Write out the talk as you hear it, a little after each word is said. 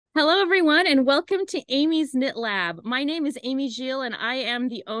Hello, everyone, and welcome to Amy's Knit Lab. My name is Amy Gilles, and I am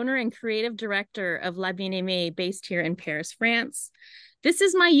the owner and creative director of La Bien-Aimée, based here in Paris, France. This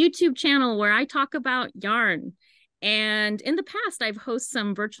is my YouTube channel where I talk about yarn. And in the past, I've hosted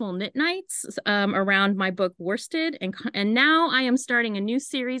some virtual knit nights around my book Worsted, and now I am starting a new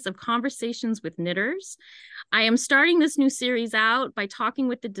series of conversations with knitters. I am starting this new series out by talking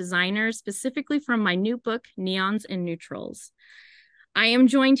with the designers, specifically from my new book, Neons and Neutrals. I am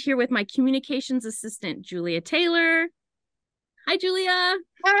joined here with my communications assistant, Julia Taylor. Hi, Julia.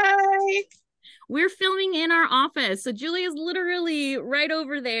 Hi. We're filming in our office. So Julia's literally right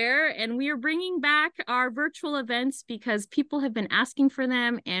over there, and we are bringing back our virtual events because people have been asking for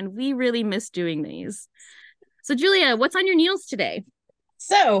them, and we really miss doing these. So Julia, what's on your needles today?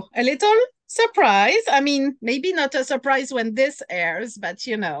 So, a little surprise. I mean, maybe not a surprise when this airs, but this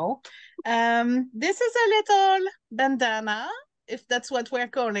is a little bandana, if that's what we're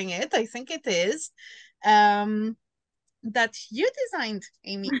calling it. I think it is. Um, that you designed,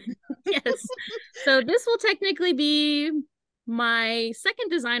 Amy. Yes. So this will technically be my second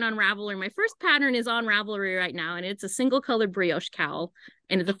design on Ravelry. My first pattern is on Ravelry right now, and it's a single colored brioche cowl,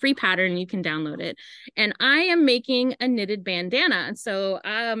 and it's a free pattern. You can download it. And I am making a knitted bandana. So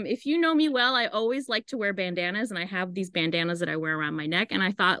if you know me well, I always like to wear bandanas, and I have these bandanas that I wear around my neck. And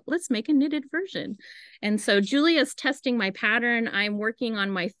I thought, let's make a knitted version. And so Julia's testing my pattern. I'm working on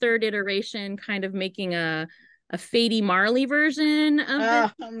my third iteration, kind of making a Fady Marley version of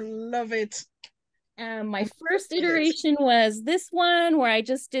this. I love it. My first iteration was this one where I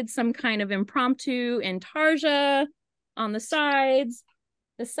just did some kind of impromptu intarsia on the sides.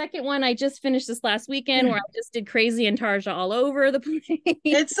 The second one I just finished this last weekend where I just did crazy intarsia all over the place.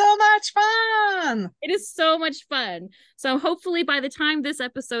 It's so much fun. It is so much fun. So hopefully by the time this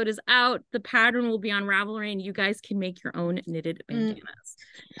episode is out, the pattern will be on Ravelry and you guys can make your own knitted bandanas.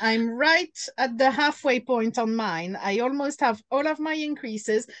 I'm right at the halfway point on mine. I almost have all of my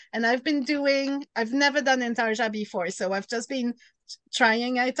increases, and I've never done intarsia before, so I've just been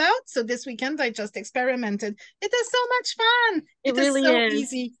trying it out. So this weekend I just experimented. It is so much fun. It It is really so is.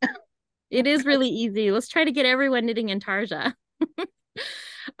 easy. It is really easy. Let's try to get everyone knitting intarsia.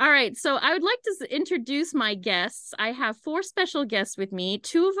 All right, so I would like to introduce my guests. I have four special guests with me.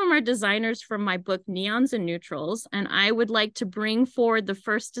 Two of them are designers from my book, Neons and Neutrals, and I would like to bring forward the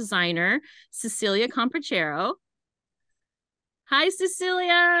first designer, Cecelia Campochiaro. Hi,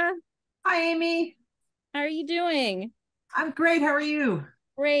 Cecilia. Hi, Amy. How are you doing? I'm great. How are you?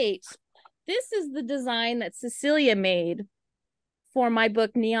 Great. This is the design that Cecilia made for my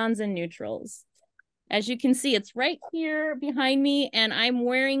book, Neons and Neutrals. As you can see, it's right here behind me, and I'm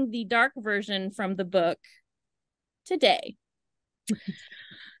wearing the dark version from the book today.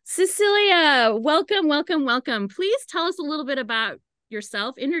 Cecilia, welcome, welcome, welcome. Please tell us a little bit about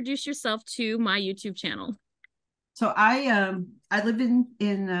yourself. Introduce yourself to my YouTube channel. So I live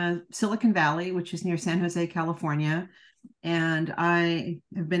in Silicon Valley, which is near San Jose, California, and I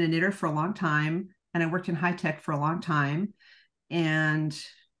have been a knitter for a long time, and I worked in high tech for a long time. And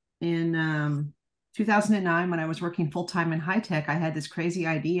in 2009, when I was working full time in high tech, I had this crazy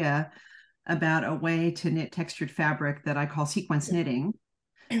idea about a way to knit textured fabric that I call sequence knitting.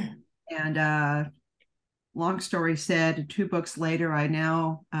 And long story said, 2 books later, I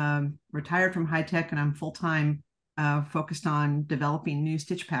now retired from high tech, and I'm full time focused on developing new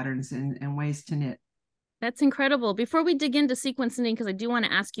stitch patterns and ways to knit. That's incredible. Before we dig into sequence knitting, because I do want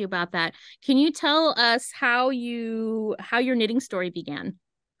to ask you about that, can you tell us how your knitting story began?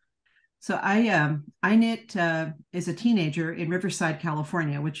 So I knit as a teenager in Riverside,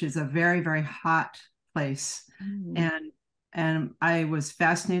 California, which is a very, very hot place. And I was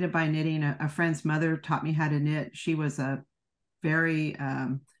fascinated by knitting. A friend's mother taught me how to knit. She was a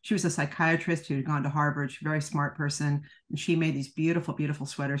psychiatrist who had gone to Harvard. She's a very smart person, and she made these beautiful, beautiful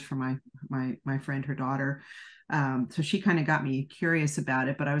sweaters for my friend, her daughter. So she kind of got me curious about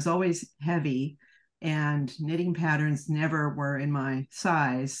it. But I was always heavy, and knitting patterns never were in my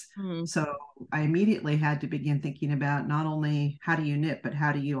size. So I immediately had to begin thinking about not only how do you knit, but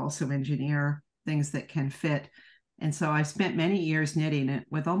how do you also engineer things that can fit. And so I spent many years knitting it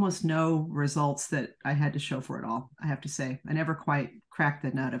with almost no results that I had to show for it all. I have to say, I never quite cracked the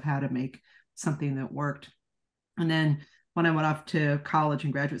nut of how to make something that worked. And then when I went off to college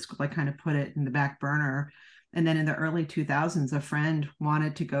and graduate school, I kind of put it in the back burner. And then in the early 2000s, a friend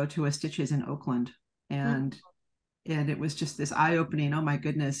wanted to go to a Stitches in Oakland. And it was just this eye-opening, oh my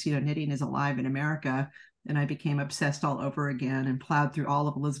goodness, knitting is alive in America. And I became obsessed all over again and plowed through all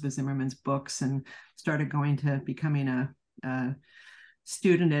of Elizabeth Zimmerman's books and started going to becoming a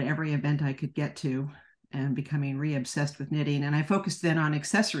student at every event I could get to. and becoming re-obsessed with knitting. And I focused then on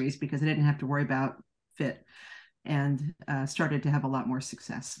accessories because I didn't have to worry about fit, and started to have a lot more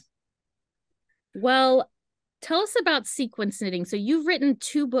success. Well, tell us about sequence knitting. So you've written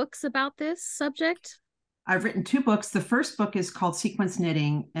 2 books about this subject? I've written 2 books. The first book is called Sequence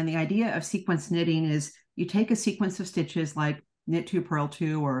Knitting. And the idea of sequence knitting is you take a sequence of stitches like knit 2, purl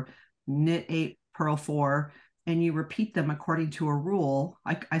 2, or knit 8, purl 4, and you repeat them according to a rule.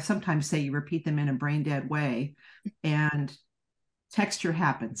 I sometimes say you repeat them in a brain dead way, and texture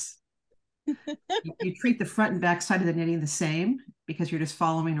happens. You treat the front and back side of the knitting the same because you're just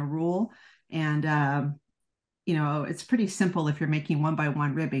following a rule. And it's pretty simple if you're making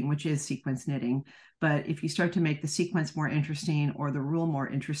 1x1 ribbing, which is sequence knitting. But if you start to make the sequence more interesting or the rule more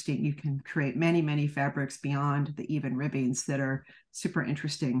interesting, you can create many, many fabrics beyond the even ribbings that are super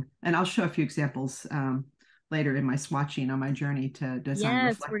interesting. And I'll show a few examples later in my swatching on my journey to design.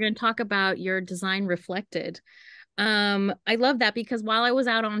 Yes, we're going to talk about your design reflected. I love that because while I was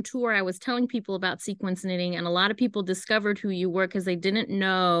out on tour, I was telling people about sequence knitting, and a lot of people discovered who you were because they didn't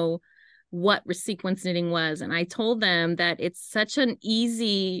know what sequence knitting was. And I told them that it's such an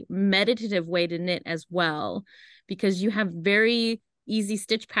easy meditative way to knit as well, because you have very easy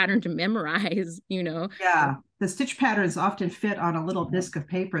stitch pattern to memorize, Yeah, the stitch patterns often fit on a little disc of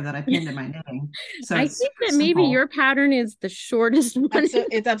paper that I pinned in my knitting. So I think that maybe your pattern is the shortest one.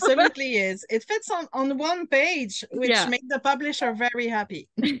 It absolutely is. It fits on one page, which makes the publisher very happy.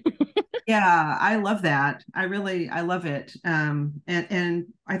 Yeah, I love that. I love it. And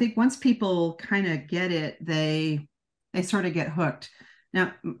I think once people kind of get it, they sort of get hooked.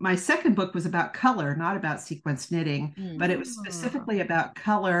 Now, my second book was about color, not about sequence knitting, but it was specifically about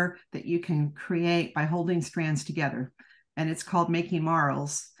color that you can create by holding strands together. And it's called Making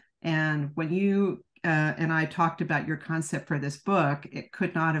Marls. And when you and I talked about your concept for this book, it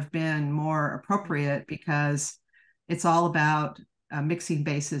could not have been more appropriate because it's all about mixing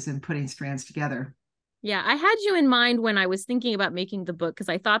bases and putting strands together. Yeah, I had you in mind when I was thinking about making the book because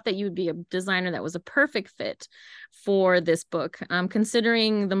I thought that you would be a designer that was a perfect fit for this book.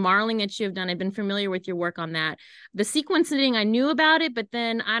 Considering the marling that you have done, I've been familiar with your work on that. The sequence knitting, I knew about it, but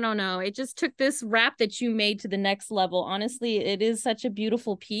then I don't know, it just took this wrap that you made to the next level. Honestly, it is such a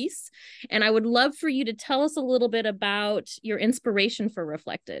beautiful piece. And I would love for you to tell us a little bit about your inspiration for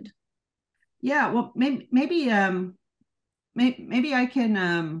Reflected. Yeah, well, maybe I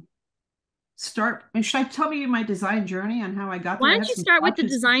can start. Should I tell you my design journey on how I got there? Why don't you start with the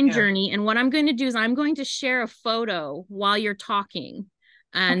design journey? And what I'm going to do is I'm going to share a photo while you're talking.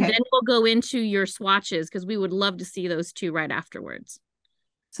 And then we'll go into your swatches because we would love to see those too right afterwards.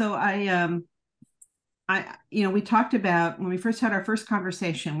 So we talked about, when we first had our first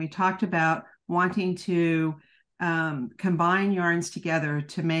conversation, we talked about wanting to combine yarns together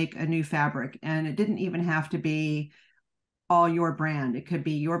to make a new fabric. And it didn't even have to be all your brand. It could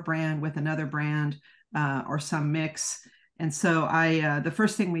be your brand with another brand or some mix. And so the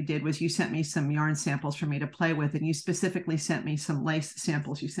first thing we did was you sent me some yarn samples for me to play with, and you specifically sent me some lace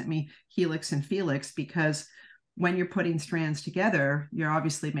samples. You sent me Helix and Felix because when you're putting strands together, you're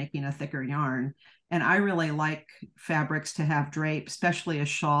obviously making a thicker yarn. And I really like fabrics to have drape, especially a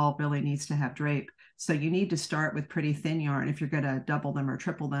shawl really needs to have drape. So you need to start with pretty thin yarn if you're going to double them or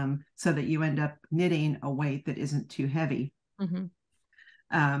triple them so that you end up knitting a weight that isn't too heavy. Mm-hmm.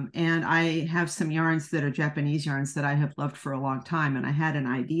 And I have some yarns that are Japanese yarns that I have loved for a long time. And I had an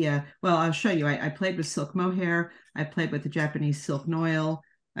idea. Well, I'll show you. I played with silk mohair. I played with the Japanese silk noil.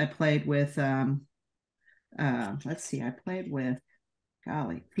 I played with, let's see, I played with,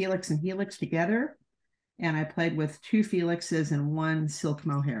 Felix and Helix together. And I played with 2 Felixes and 1 silk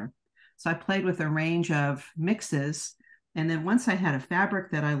mohair. So I played with a range of mixes. And then once I had a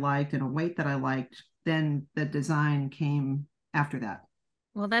fabric that I liked and a weight that I liked, then the design came after that.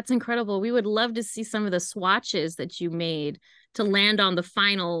 Well, that's incredible. We would love to see some of the swatches that you made to land on the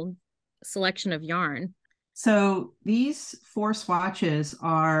final selection of yarn. So these 4 swatches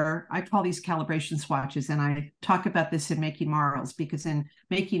are, I call these calibration swatches, and I talk about this in Making Marls because in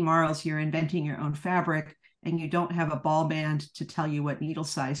Making Marls, you're inventing your own fabric and you don't have a ball band to tell you what needle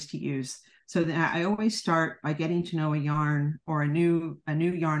size to use. So I always start by getting to know a yarn or a new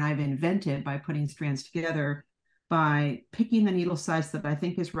yarn I've invented by putting strands together, by picking the needle size that I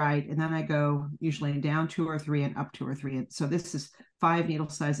think is right. And then I go usually down 2 or 3 and up 2 or 3. So this is 5 needle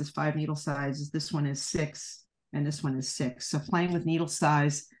sizes, 5 needle sizes. This one is 6 and this one is 6. So playing with needle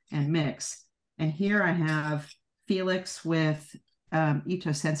size and mix. And here I have Felix with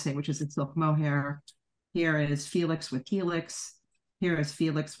Ito Sensei, which is a silk mohair. Here is Felix with Helix. Here is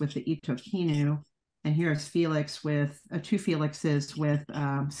Felix with the Ito Kinu. And here's Felix with two Felixes with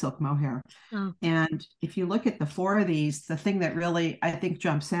silk mohair. Oh. And if you look at the four of these, the thing that really I think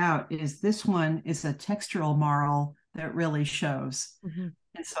jumps out is this one is a textural marl that really shows. Mm-hmm.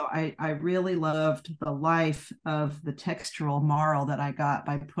 And so I really loved the life of the textural marl that I got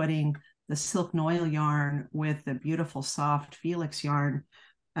by putting the silk noil yarn with the beautiful soft Felix yarn,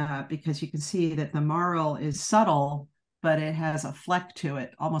 because you can see that the marl is subtle, but it has a fleck to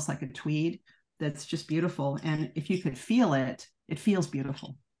it, almost like a tweed. That's just beautiful. And if you could feel it, it feels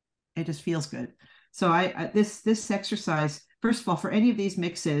beautiful. It just feels good. So this exercise, first of all, for any of these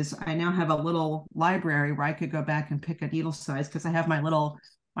mixes, I now have a little library where I could go back and pick a needle size, because I have my little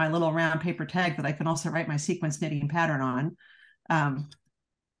round paper tag that I can also write my sequence knitting pattern on.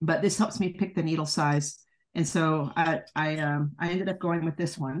 But this helps me pick the needle size. And so I ended up going with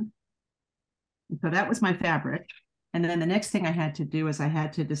this one. And so that was my fabric. And then the next thing I had to do is I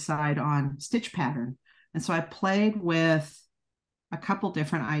had to decide on stitch pattern. And so I played with a couple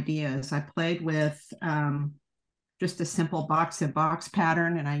different ideas. I played with just a simple box and box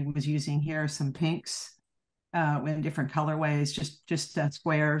pattern. And I was using here some pinks in different colorways, just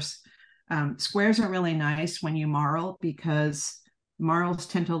squares. Squares are really nice when you marl, because marls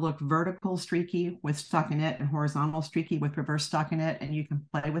tend to look vertical streaky with stockinette and horizontal streaky with reverse stockinette. And you can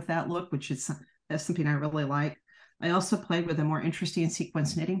play with that look, that's something I really like. I also played with a more interesting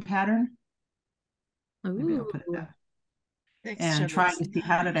sequence knitting pattern. Maybe I'll put it there. And trying to see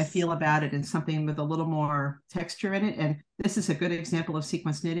how did I feel about it, and something with a little more texture in it. And this is a good example of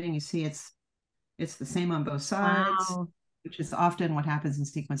sequence knitting. You see it's the same on both sides, wow, which is often what happens in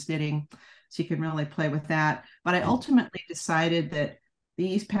sequence knitting. So you can really play with that. But I ultimately decided that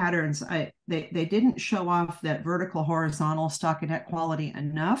these patterns, they didn't show off that vertical horizontal stockinette quality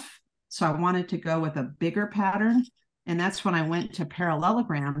enough. So I wanted to go with a bigger pattern. And that's when I went to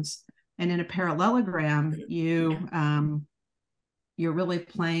parallelograms. And in a parallelogram, you're really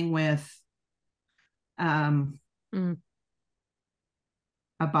playing with knitting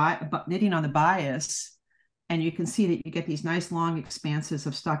on the bias. And you can see that you get these nice long expanses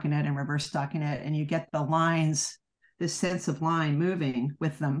of stockinette and reverse stockinette, and you get the lines, this sense of line moving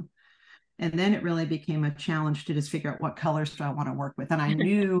with them. And then it really became a challenge to just figure out what colors do I want to work with. And I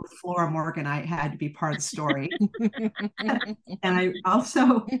knew Flora Morganite had to be part of the story. And I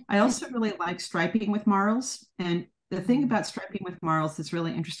also really like striping with marls. And the thing about striping with marls that's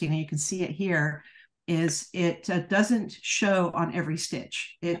really interesting, and you can see it here, is it doesn't show on every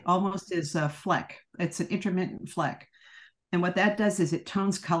stitch. It almost is a fleck. It's an intermittent fleck. And what that does is it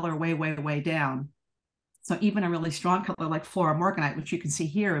tones color way, way, way down. So even a really strong color like Flora Morganite, which you can see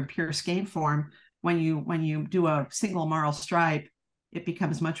here in pure skein form, when you do a single marl stripe, it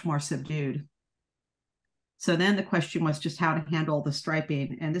becomes much more subdued. So then the question was just how to handle the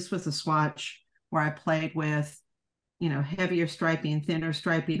striping. And this was a swatch where I played with, heavier striping, thinner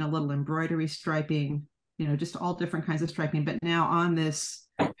striping, a little embroidery striping, just all different kinds of striping. But now on this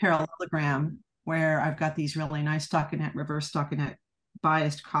parallelogram, where I've got these really nice stockinette, reverse stockinette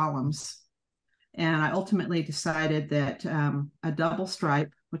biased columns. And I ultimately decided that a double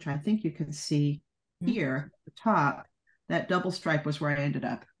stripe, which I think you can see here at the top, that double stripe was where I ended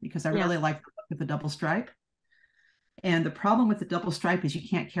up, because I really like the look of the double stripe. And the problem with the double stripe is you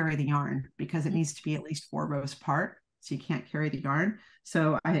can't carry the yarn, because it needs to be at least 4 rows apart. So you can't carry the yarn.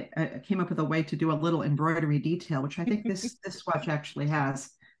 So I came up with a way to do a little embroidery detail, which I think this swatch actually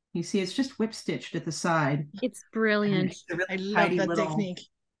has. You see, it's just whip stitched at the side. It's brilliant. It's a really I love that technique.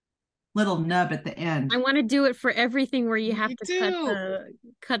 Little nub at the end. I want to do it for everything where you have to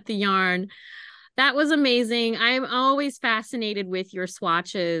cut the yarn. That was amazing. I'm always fascinated with your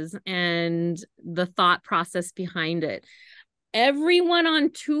swatches and the thought process behind it. Everyone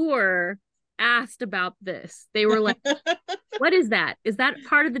on tour asked about this. They were like, what is that? Is that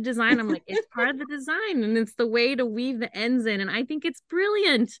part of the design? I'm like, it's part of the design, and it's the way to weave the ends in. And I think it's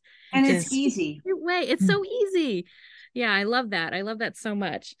brilliant. And it's easy. It's so easy. Yeah, I love that. I love that so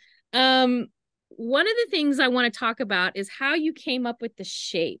much. One of the things I want to talk about is how you came up with the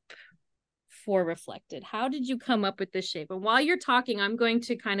shape for Reflected. How did you come up with this shape? And while you're talking, I'm going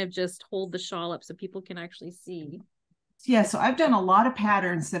to kind of just hold the shawl up so people can actually see. Yeah, so I've done a lot of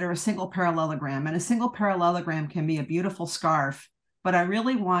patterns that are a single parallelogram, and a single parallelogram can be a beautiful scarf, but I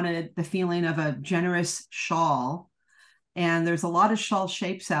really wanted the feeling of a generous shawl. And there's a lot of shawl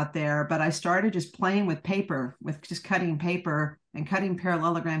shapes out there, but I started just playing with paper, with just cutting paper and cutting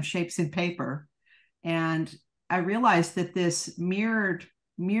parallelogram shapes in paper. And I realized that this mirrored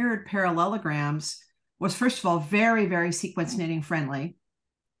parallelograms was, first of all, very, very sequence knitting friendly.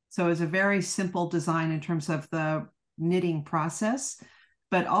 So it was a very simple design in terms of the knitting process.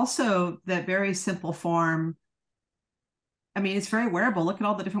 but also that very simple form. I mean, it's very wearable. Look at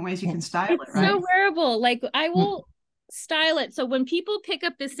all the different ways you can style it, right? So wearable. Like I will style it. So when people pick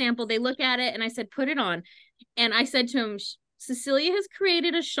up this sample, they look at it and I said, put it on. And I said to him, Cecilia has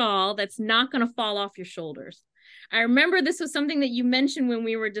created a shawl that's not going to fall off your shoulders. I remember this was something that you mentioned when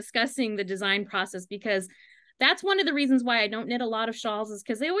we were discussing the design process, because that's one of the reasons why I don't knit a lot of shawls, is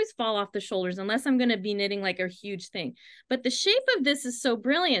because they always fall off the shoulders unless I'm going to be knitting like a huge thing. But the shape of this is so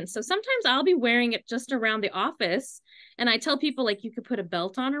brilliant. So sometimes I'll be wearing it just around the office. And I tell people, like, you could put a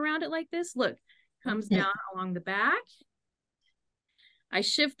belt on around it like this. Look, comes down along the back. I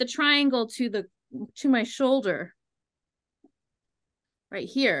shift the triangle to my shoulder right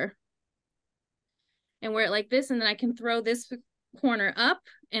here and wear it like this. And then I can throw this corner up,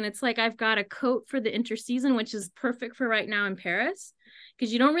 and it's like I've got a coat for the interseason, which is perfect for right now in Paris,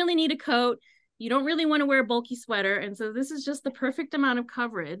 because you don't really need a coat. You don't really want to wear a bulky sweater. And so this is just the perfect amount of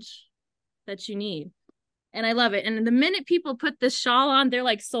coverage that you need. And I love it. And the minute people put this shawl on, they're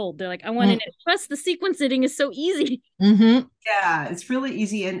like sold. They're like, I want to knit. Plus the sequence knitting is so easy. Yeah, it's really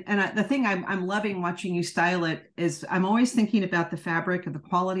easy. And the thing I'm loving watching you style it is I'm always thinking about the fabric and the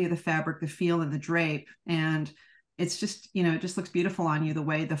quality of the fabric, the feel and the drape. And it's just, you know, it just looks beautiful on you, the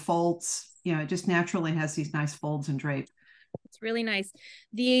way the folds, you know, it just naturally has these nice folds and drape. It's really nice.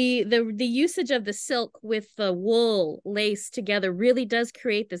 The usage of the silk with the wool lace together really does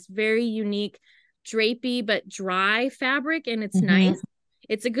create this very unique drapey but dry fabric, and it's nice.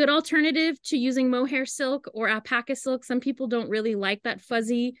 It's a good alternative to using mohair silk or alpaca silk. Some people don't really like that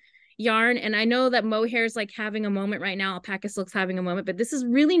fuzzy yarn, and I know that mohair is like having a moment right now. Alpaca silk's having a moment, but this is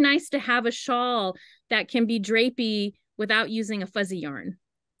really nice to have a shawl that can be drapey without using a fuzzy yarn.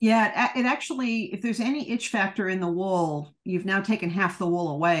 Yeah, it actually, if there's any itch factor in the wool, you've now taken half the wool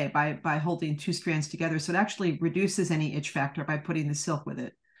away by holding two strands together. So it actually reduces any itch factor by putting the silk with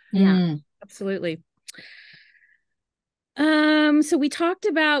it. Yeah, absolutely. So we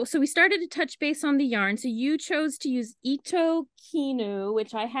started to touch base on the yarn. So you chose to use Ito Kinu,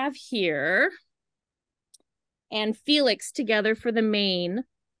 which I have here, and Felix together for the main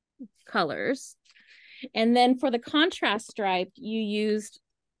colors. And then for the contrast stripe, you used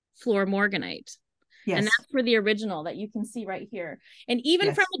Flora Morganite. Yes. And that's for the original that you can see right here. And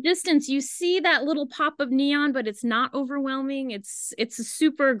even from a distance, you see that little pop of neon, but it's not overwhelming. It's a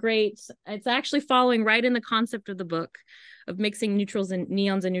super great. It's actually following right in the concept of the book of mixing neutrals and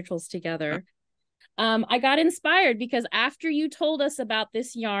neons and neutrals together. I got inspired because after you told us about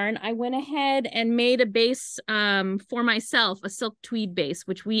this yarn, I went ahead and made a base for myself, a silk tweed base,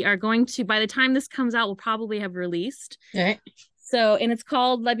 which we are going to, by the time this comes out, we'll probably have released. Okay. So, and it's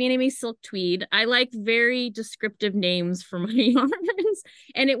called La Bien-Aimée Silk Tweed. I like very descriptive names for my yarns.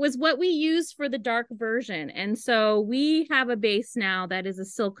 And it was what we used for the dark version. And so we have a base now that is a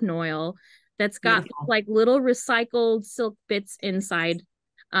silk noil that's got like little recycled silk bits inside.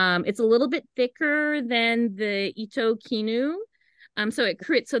 It's a little bit thicker than the Ito Kinu. So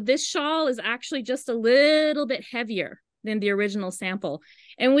this shawl is actually just a little bit heavier than the original sample,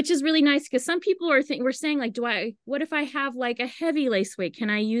 and which is really nice because some people were saying like, what if I have like a heavy lace weight? Can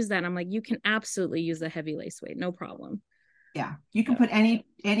I use that? And I'm like, you can absolutely use a heavy lace weight, no problem. Yeah, you can put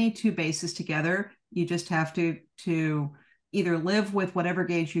any two bases together. You just have to either live with whatever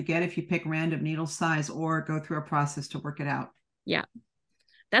gauge you get if you pick random needle size, or go through a process to work it out. Yeah,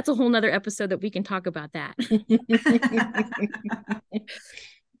 that's a whole nother episode that we can talk about that.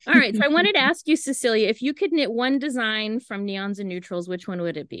 All right, so I wanted to ask you, Cecilia, if you could knit one design from Neons and Neutrals, which one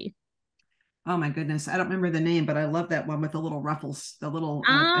would it be? Oh my goodness, I don't remember the name, but I love that one with the little ruffles, the little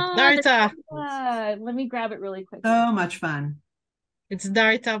Darta. Let me grab it really quick. So much fun. It's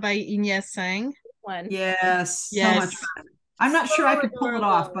Darta by Ines Sang. One. Yes, so much fun. I'm not sure I could pull it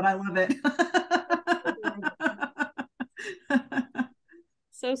off, but I love it.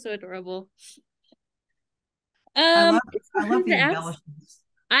 So adorable. I love the embellishments.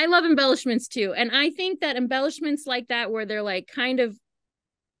 I love embellishments too. And I think that embellishments like that, where they're like kind of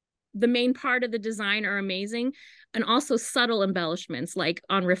the main part of the design, are amazing. And also subtle embellishments like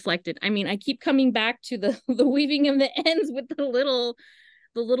on reflected. I mean, I keep coming back to the weaving of the ends with the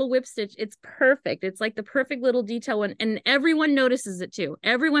little whip stitch. It's perfect. It's like the perfect little detail one. And everyone notices it too.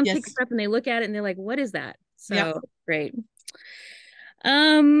 Everyone picks it up and they look at it and they're like, what is that? So great.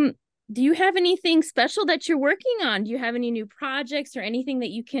 Do you have anything special that you're working on? Do you have any new projects or anything that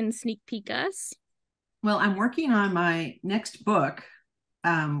you can sneak peek us? Well, I'm working on my next book,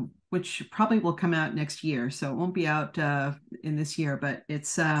 which probably will come out next year. So it won't be out in this year, but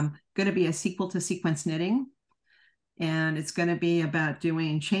it's going to be a sequel to sequence knitting. And it's going to be about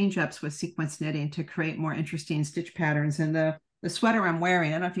doing change-ups with sequence knitting to create more interesting stitch patterns. And the the sweater I'm wearing.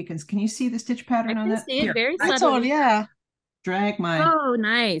 I don't know if you can you see the stitch pattern on that? See it Here, very That's all, subtly. yeah. drag my, Oh,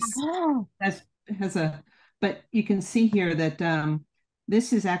 nice. Oh, has a, but you can see here that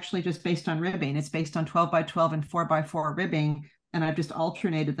this is actually just based on ribbing. It's based on 12 by 12 and 4 by 4 ribbing, and I've just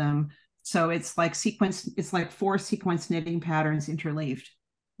alternated them. So it's like sequence, it's like 4 sequence knitting patterns interleaved.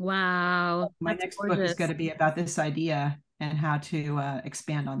 Wow. My That's next gorgeous. book is going to be about this idea and how to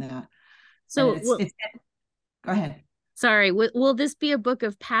expand on that. So it's go ahead. sorry, will this be a book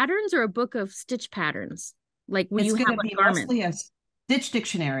of patterns or a book of stitch patterns? Like, will you It's have going to be garment? mostly a stitch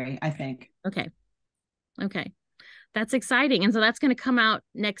dictionary, I think. Okay. Okay. That's exciting. And so that's going to come out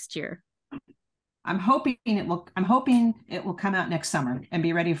next year. I'm hoping it will come out next summer and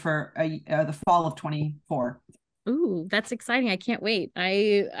be ready for the fall of 24. Ooh, that's exciting. I can't wait.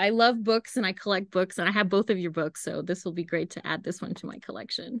 I love books and I collect books, and I have both of your books, so this will be great to add this one to my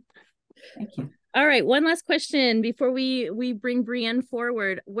collection. Thank you. All right, one last question before we bring Brienne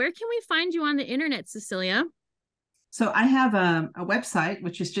forward. Where can we find you on the internet, Cecilia? So I have a website,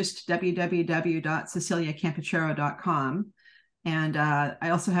 which is just www.ceciliacampochiaro.com. And I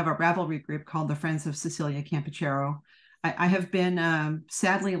also have a Ravelry group called the Friends of Cecelia Campochiaro. I have been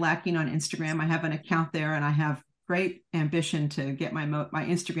sadly lacking on Instagram. I have an account there, and I have great ambition to get my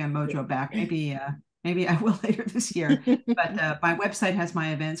Instagram mojo back. Maybe I will later this year. But my website has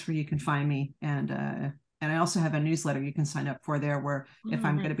my events where you can find me, and I also have a newsletter you can sign up for there, where if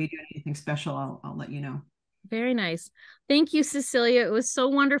I'm going to be doing anything special, I'll let you know. Very nice. Thank you, Cecilia. It was so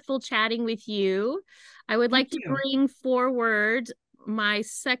wonderful chatting with you. I would like to bring forward my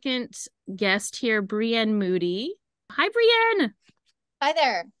second guest here, Brienne Moody. Hi, Brienne. Hi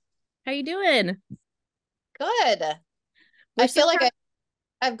there. How you doing? Good. I feel like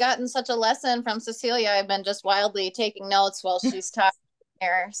I've gotten such a lesson from Cecilia. I've been just wildly taking notes while she's talking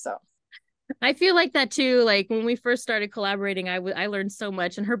here. So I feel like that too. Like when we first started collaborating, I learned so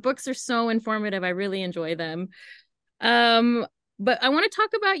much, and her books are so informative. I really enjoy them. But I want to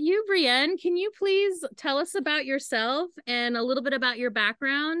talk about you, Brienne. Can you please tell us about yourself and a little bit about your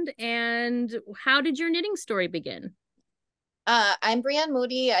background, and how did your knitting story begin? I'm Brienne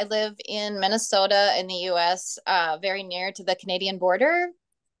Moody. I live in Minnesota in the US, very near to the Canadian border.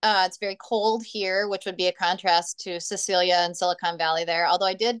 It's very cold here, which would be a contrast to Cecilia and Silicon Valley there, although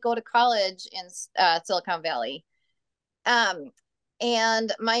I did go to college in Silicon Valley.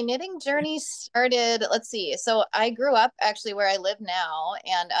 And my knitting journey started, let's see. So I grew up actually where I live now,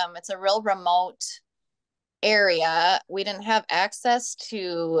 and it's a real remote area. We didn't have access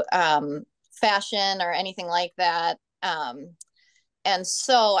to fashion or anything like that. And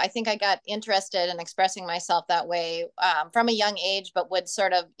so I think I got interested in expressing myself that way from a young age, but would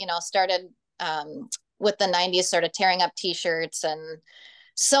sort of, started with the 90s, sort of tearing up t-shirts and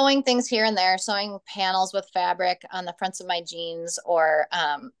sewing things here and there, sewing panels with fabric on the fronts of my jeans. Or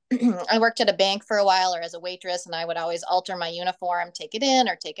I worked at a bank for a while, or as a waitress, and I would always alter my uniform, take it in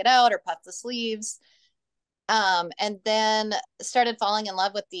or take it out, or puff the sleeves. And then started falling in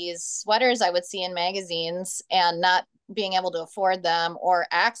love with these sweaters I would see in magazines, and not being able to afford them or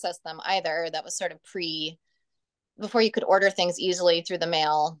access them either. That was sort of before you could order things easily through the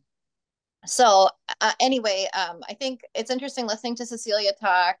mail. So anyway, I think it's interesting listening to Cecilia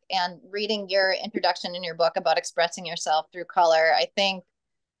talk and reading your introduction in your book about expressing yourself through color. I think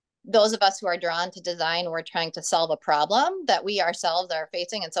those of us who are drawn to design, we're trying to solve a problem that we ourselves are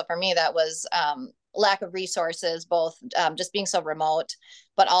facing. And so for me, that was lack of resources, both just being so remote,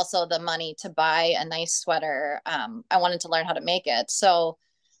 but also the money to buy a nice sweater. I wanted to learn how to make it. So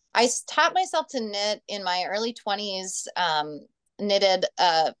I taught myself to knit in my early 20s, knitted,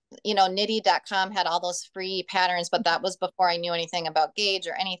 knitty.com had all those free patterns, but that was before I knew anything about gauge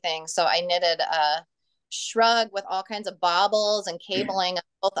or anything. So I knitted a shrug with all kinds of bobbles and cabling on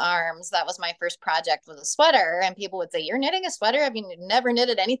both arms. That was my first project, was a sweater. And people would say, "You're knitting a sweater? Have you never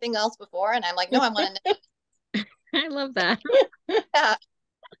knitted anything else before?" And I'm like, "No, I want to knit." I love that. Yeah.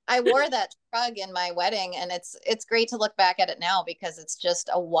 I wore that shrug in my wedding, and it's great to look back at it now, because it's just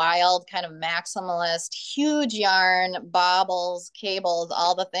a wild kind of maximalist, huge yarn, bobbles, cables,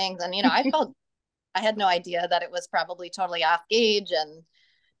 all the things. And I had no idea that it was probably totally off gauge, and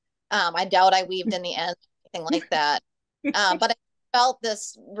I doubt I weaved in the end, anything like that. But I felt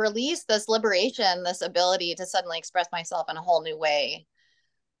this release, this liberation, this ability to suddenly express myself in a whole new way.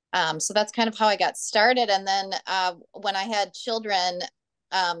 So that's kind of how I got started. And then when I had children,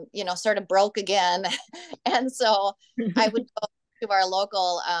 sort of broke again. And so I would go to our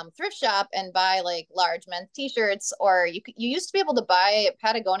local thrift shop and buy like large men's t-shirts, or you used to be able to buy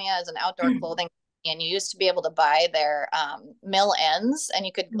Patagonia as an outdoor clothing, and you used to be able to buy their mill ends, and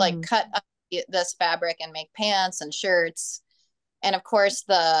you could like cut up this fabric and make pants and shirts. And of course,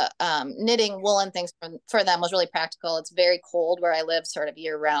 the knitting woolen things for them was really practical. It's very cold where I live, sort of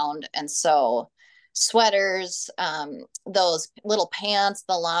year round. And so sweaters, those little pants,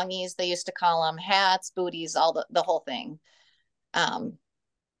 the longies, they used to call them, hats, booties, all the whole thing.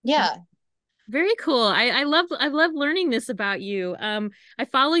 Yeah. Very cool. I love learning this about you. I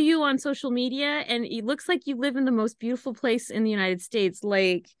follow you on social media, and it looks like you live in the most beautiful place in the United States.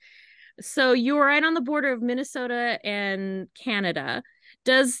 Like, so you're right on the border of Minnesota and Canada.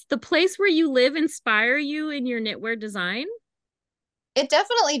 Does the place where you live inspire you in your knitwear design? It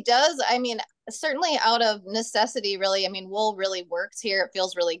definitely does. I mean, certainly out of necessity, really. I mean, wool really works here. It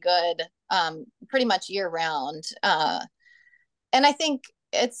feels really good, pretty much year round. And I think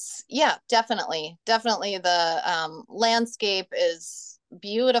it's, yeah, definitely the landscape is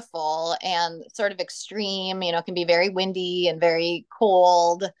beautiful and sort of extreme, you know, can be very windy and very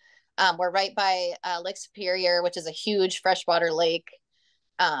cold. We're right by Lake Superior, which is a huge freshwater lake.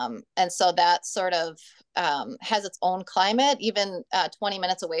 And so that sort of has its own climate. Even 20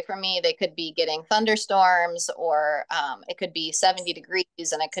 minutes away from me, they could be getting thunderstorms, or it could be 70 degrees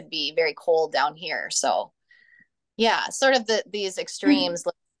and it could be very cold down here. So yeah, sort of these extremes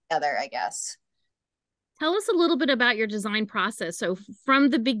live together, I guess. Tell us a little bit about your design process. So from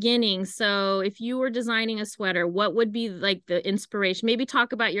the beginning, so if you were designing a sweater, what would be like the inspiration? Maybe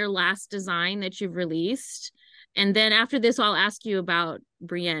talk about your last design that you've released. And then after this, I'll ask you about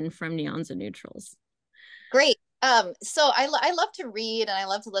Brienne from Neons and Neutrals. Great. So I love to read and I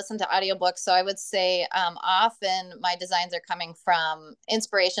love to listen to audiobooks. So I would say often my designs are coming from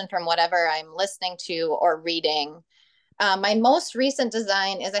inspiration from whatever I'm listening to or reading. My most recent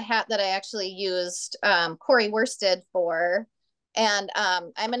design is a hat that I actually used Corey worsted for. And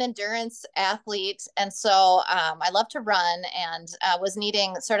I'm an endurance athlete. And so I love to run, and was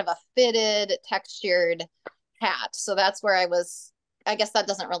needing sort of a fitted, textured hat. So that's where I guess that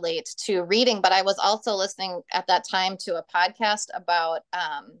doesn't relate to reading, but I was also listening at that time to a podcast about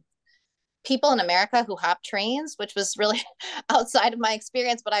people in America who hop trains, which was really outside of my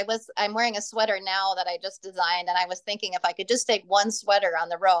experience. But I'm wearing a sweater now that I just designed. And I was thinking, if I could just take one sweater on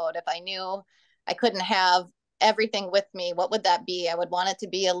the road, if I knew I couldn't have everything with me, what would that be? I would want it to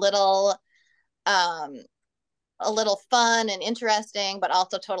be a little fun and interesting, but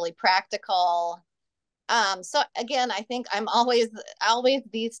also totally practical. So again, I think I'm always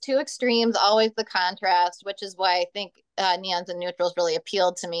these two extremes, always the contrast, which is why I think neons and neutrals really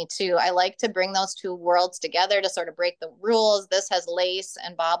appealed to me too. I like to bring those two worlds together to sort of break the rules. This has lace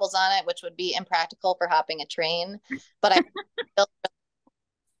and baubles on it, which would be impractical for hopping a train, but I feel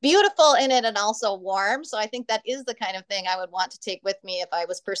beautiful in it and also warm. So I think that is the kind of thing I would want to take with me if I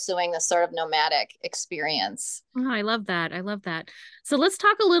was pursuing this sort of nomadic experience. Oh, I love that. I love that. So let's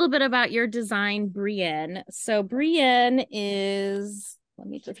talk a little bit about your design, Brienne. So Brienne is, let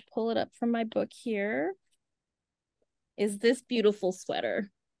me just pull it up from my book here, is this beautiful sweater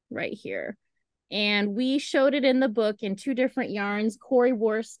right here. And we showed it in the book in two different yarns, Corey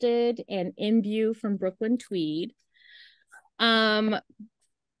worsted and Imbue from Brooklyn Tweed.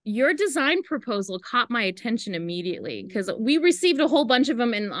 Your design proposal caught my attention immediately because we received a whole bunch of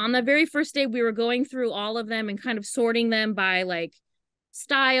them. And on the very first day, we were going through all of them and kind of sorting them by like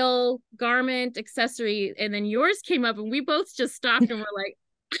style, garment, accessory. And then yours came up and we both just stopped and were like,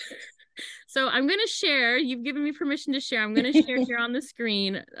 so I'm going to share, you've given me permission to share. I'm going to share here on the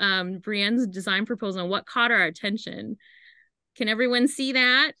screen, Brienne's design proposal and what caught our attention. Can everyone see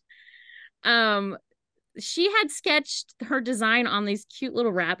that? She had sketched her design on these cute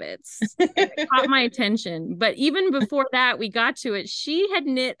little rabbits. It caught my attention. But even before that, we got to it. She had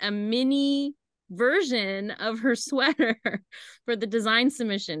knit a mini version of her sweater for the design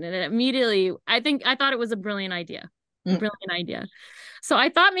submission. And it immediately, I thought it was a brilliant idea. Brilliant idea. So I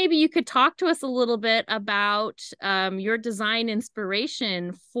thought maybe you could talk to us a little bit about your design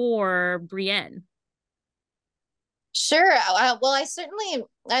inspiration for Brienne. Sure. Well,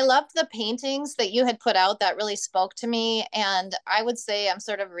 I loved the paintings that you had put out that really spoke to me. And I would say I'm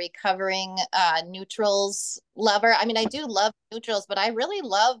sort of a recovering neutrals lover. I mean, I do love neutrals, but I really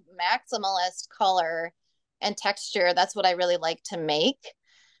love maximalist color and texture. That's what I really like to make.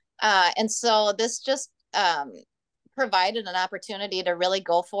 And so this just provided an opportunity to really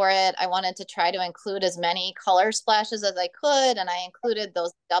go for it. I wanted to try to include as many color splashes as I could. And I included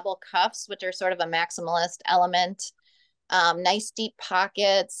those double cuffs, which are sort of a maximalist element. Nice deep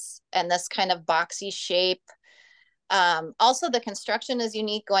pockets and this kind of boxy shape. Also, the construction is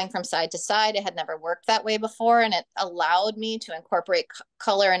unique going from side to side. It had never worked that way before, and it allowed me to incorporate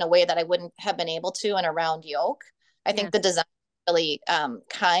color in a way that I wouldn't have been able to in a round yoke. I think the design is really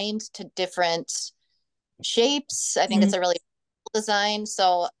kind to different shapes. I think it's a really design.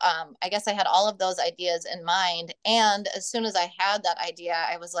 So I guess I had all of those ideas in mind. And as soon as I had that idea,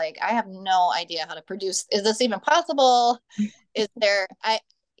 I was like, I have no idea how to produce. Is this even possible? Is there,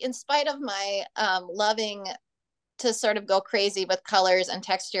 in spite of my loving to sort of go crazy with colors and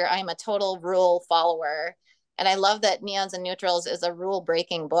texture, I'm a total rule follower. And I love that Neons and Neutrals is a rule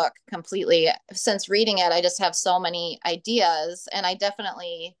breaking book completely. Since reading it, I just have so many ideas, and I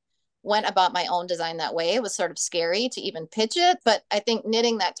definitely went about my own design that way. It was sort of scary to even pitch it, but I think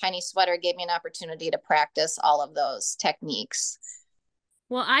knitting that tiny sweater gave me an opportunity to practice all of those techniques.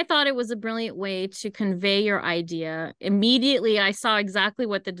 Well, I thought it was a brilliant way to convey your idea. Immediately, I saw exactly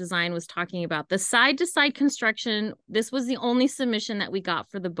what the design was talking about. The side-to-side construction, this was the only submission that we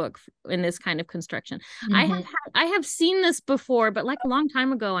got for the book in this kind of construction. Mm-hmm. I have seen this before, but like a long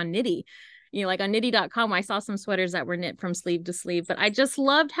time ago on Knitty. You know, like on knitty.com, I saw some sweaters that were knit from sleeve to sleeve, but I just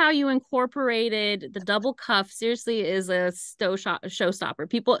loved how you incorporated the double cuff. Seriously, is a showstopper.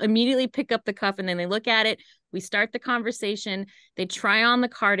 People immediately pick up the cuff and then they look at it. We start the conversation. They try on the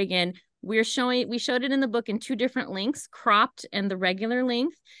cardigan. We showed it in the book in two different lengths, cropped and the regular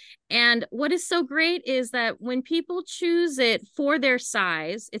length. And what is so great is that when people choose it for their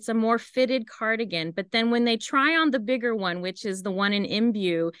size, it's a more fitted cardigan. But then when they try on the bigger one, which is the one in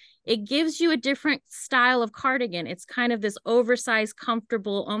Imbue, it gives you a different style of cardigan. It's kind of this oversized,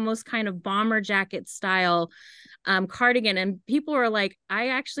 comfortable, almost kind of bomber jacket style cardigan. And people are like, I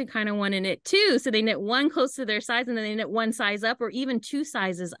actually kind of want to knit too. So they knit one close to their size and then they knit one size up or even two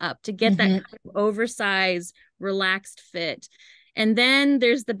sizes up to get that kind of oversized, relaxed fit. And then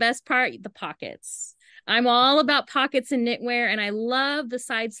there's the best part, the pockets. I'm all about pockets in knitwear, and I love the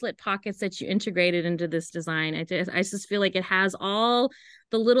side slit pockets that you integrated into this design. I just feel like it has all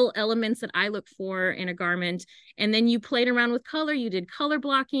the little elements that I look for in a garment. And then you played around with color. You did color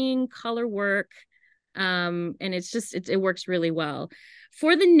blocking, color work, and it's just, it works really well.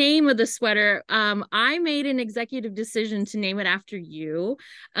 For the name of the sweater, I made an executive decision to name it after you.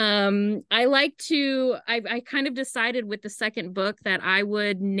 I kind of decided with the second book that I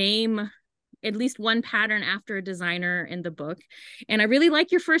would name at least one pattern after a designer in the book. And I really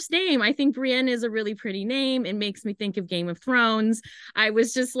like your first name. I think Brienne is a really pretty name. It makes me think of Game of Thrones. I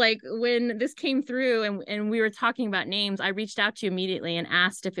was just like, when this came through and we were talking about names, I reached out to you immediately and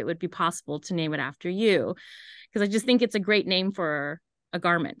asked if it would be possible to name it after you, because I just think it's a great name for a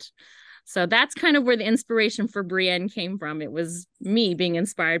garment. So that's kind of where the inspiration for Brienne came from. It was me being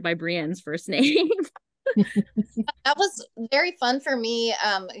inspired by Brienne's first name. That was very fun for me.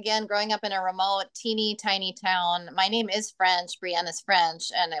 Again, growing up in a remote, teeny tiny town. My name is French. Brienne is French,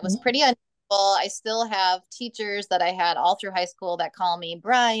 and it was pretty unusual. I still have teachers that I had all through high school that call me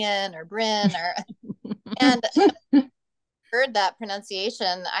Brian or Bryn, or and heard that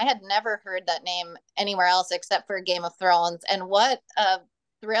pronunciation. I had never heard that name anywhere else except for Game of Thrones. And what a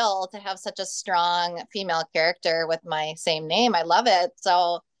thrill to have such a strong female character with my same name. I love it.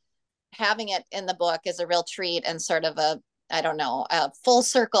 So having it in the book is a real treat and sort of a full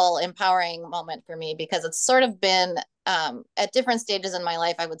circle empowering moment for me, because it's sort of been at different stages in my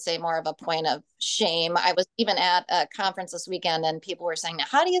life, I would say more of a point of shame. I was even at a conference this weekend and people were saying, now,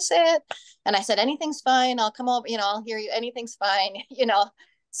 how do you say it? And I said, anything's fine. I'll come over, I'll hear you. Anything's fine,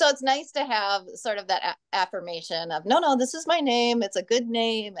 So it's nice to have sort of that affirmation of, no, this is my name. It's a good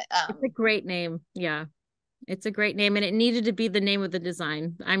name. It's a great name. Yeah. It's a great name, and it needed to be the name of the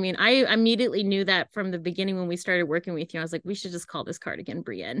design. I mean, I immediately knew that from the beginning when we started working with you. I was like, we should just call this cardigan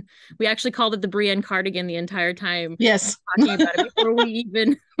Brienne. We actually called it the Brienne cardigan the entire time. Yes. Talking about it before we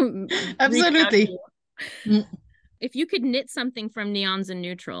even Absolutely. If you could knit something from Neons and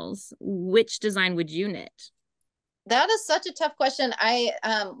Neutrals, which design would you knit? That is such a tough question.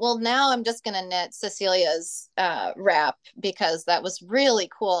 Now I'm just going to knit Cecilia's wrap, because that was really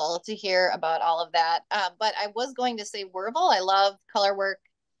cool to hear about all of that. But I was going to say Wervel. I love colorwork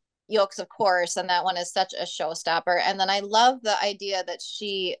yokes, of course, and that one is such a showstopper. And then I love the idea that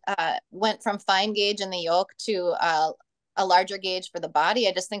she went from fine gauge in the yoke to a larger gauge for the body.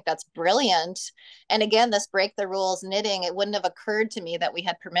 I just think that's brilliant. And again, this break the rules knitting, it wouldn't have occurred to me that we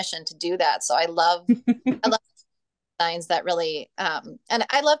had permission to do that. So I love designs that really and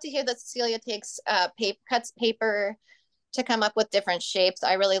I love to hear that Cecilia takes cuts paper to come up with different shapes.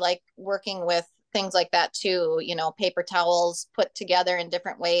 I really like working with things like that too, paper towels put together in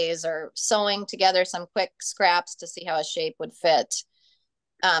different ways, or sewing together some quick scraps to see how a shape would fit.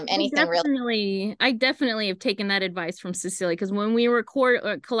 I definitely have taken that advice from Cecilia, because when we were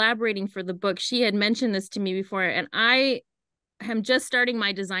collaborating for the book, she had mentioned this to me before, and I am just starting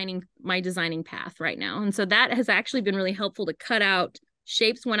my designing path right now. And so that has actually been really helpful to cut out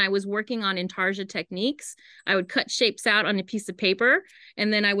shapes when I was working on intarsia techniques. I would cut shapes out on a piece of paper,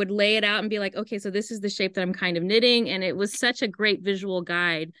 and then I would lay it out and be like, okay, so this is the shape that I'm kind of knitting. And it was such a great visual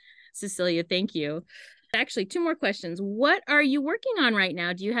guide. Cecilia, thank you. Actually, two more questions. What are you working on right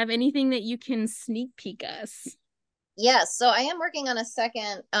now? Do you have anything that you can sneak peek us? Yes, so I am working on a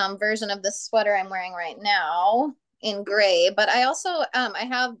second version of the sweater I'm wearing right now in gray, but I also I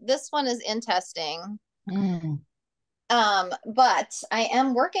have, this one is in testing. But I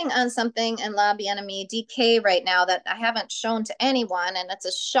am working on something in La Bien-Aimée DK right now that I haven't shown to anyone, and it's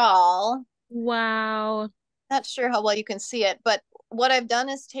a shawl. Wow. Not sure how well you can see it, but what I've done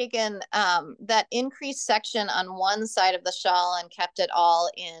is taken that increased section on one side of the shawl and kept it all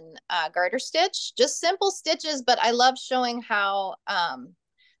in garter stitch, just simple stitches, but I love showing how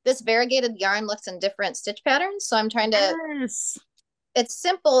this variegated yarn looks in different stitch patterns. So I'm trying to, yes. It's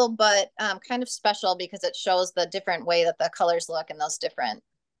simple, but kind of special because it shows the different way that the colors look in those different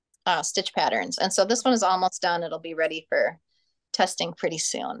stitch patterns. And so this one is almost done. It'll be ready for testing pretty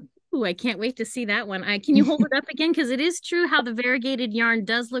soon. Ooh, I can't wait to see that one. Can you hold it up again? Because it is true how the variegated yarn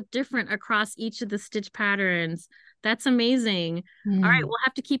does look different across each of the stitch patterns. That's amazing. All right, we'll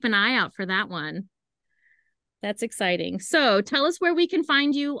have to keep an eye out for that one. That's exciting. So tell us where we can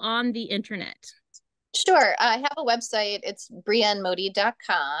find you on the internet. Sure. I have a website. It's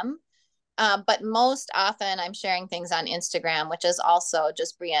briennemoody.com. But most often I'm sharing things on Instagram, which is also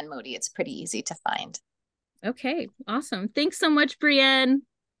just Brienne Moody. It's pretty easy to find. Okay, awesome. Thanks so much, Brienne.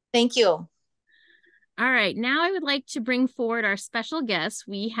 Thank you. All right, now I would like to bring forward our special guests.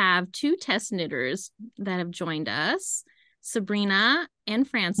 We have two test knitters that have joined us, Sabrina and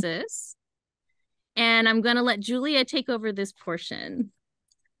Frances. And I'm going to let Julia take over this portion.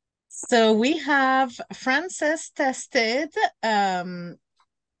 So we have Frances tested,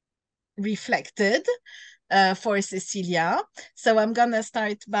 reflected for Cecilia. So I'm going to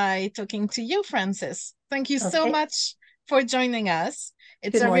start by talking to you, Frances. Thank you so much for joining us.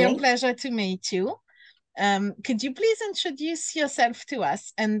 It's a real pleasure to meet you. Could you please introduce yourself to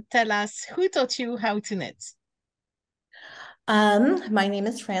us and tell us who taught you how to knit? My name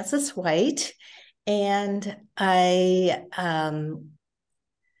is Frances White, and I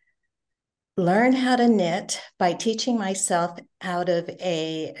learned how to knit by teaching myself out of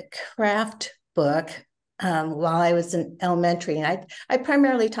a craft book while I was in elementary. And I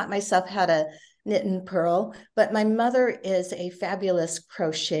primarily taught myself how to knit and purl, but my mother is a fabulous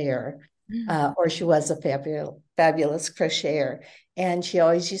crocheter, or she was a fabulous crocheter. And she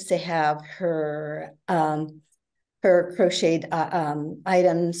always used to have her crocheted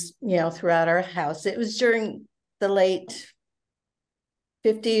items, throughout our house. It was during the late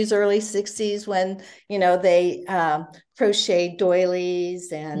 50s, early 60s when, they crocheted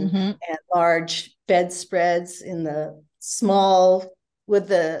doilies and large bedspreads in the small, with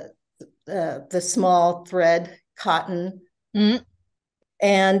the small thread cotton.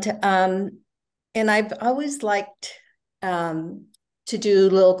 And I've always liked to do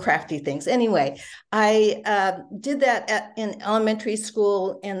little crafty things. Anyway, I did that in elementary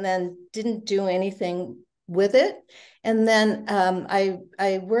school and then didn't do anything with it. And then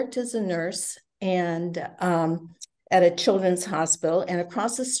I worked as a nurse and at a children's hospital, and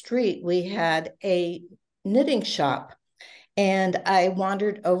across the street we had a knitting shop. And I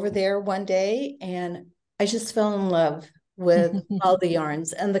wandered over there one day and I just fell in love with all the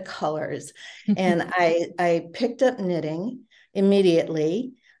yarns and the colors. And I picked up knitting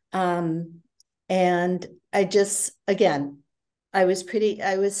immediately. And I just, again, I was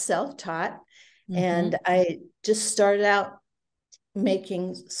self-taught, and I just started out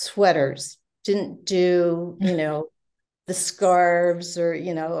making sweaters. Didn't do, the scarves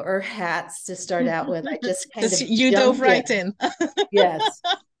or hats to start out with. I just kind of you dove right in. Yes.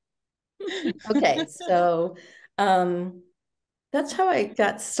 Okay, so that's how I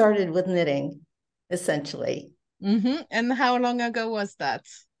got started with knitting, essentially. And how long ago was that?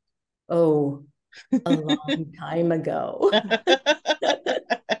 Oh, a long time ago.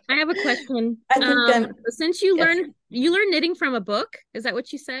 I have a question. I think since you learned knitting from a book, is that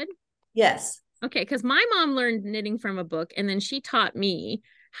what you said? Yes. Okay, because my mom learned knitting from a book and then she taught me.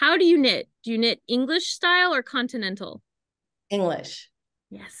 How do you knit? Do you knit English style or continental? English.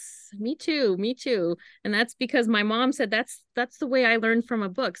 Yes, me too. Me too. And that's because my mom said that's the way I learned from a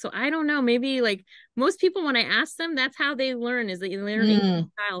book. So I don't know, maybe like most people, when I ask them, that's how they learn, is they learn English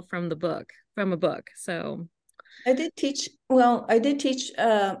style from a book. So I did teach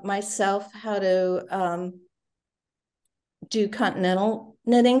myself how to do continental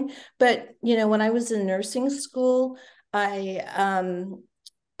knitting, but when I was in nursing school, I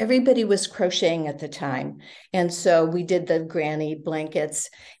everybody was crocheting at the time. And so we did the granny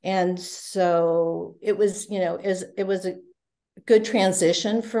blankets. And so it was, it was a good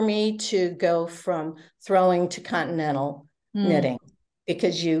transition for me to go from throwing to continental knitting,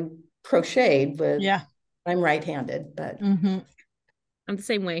 because you crocheted with, I'm right-handed, but. I'm the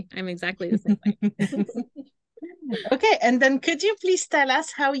same way. I'm exactly the same way. Okay, and then could you please tell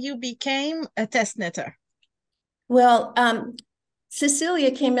us how you became a test knitter? Well,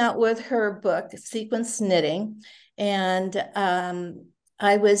 Cecilia came out with her book, Sequence Knitting, and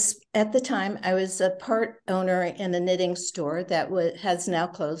I was, at the time, I was a part owner in a knitting store that has now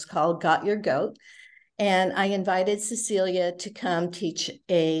closed, called Got Your Goat, and I invited Cecilia to come teach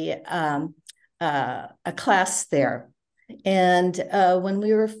a class there. And when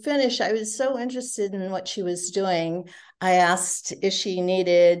we were finished, I was so interested in what she was doing. I asked if she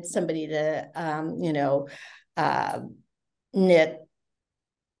needed somebody to, knit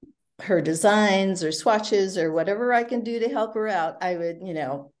her designs or swatches or whatever I can do to help her out. I would,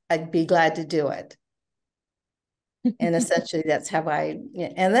 I'd be glad to do it. And essentially that's how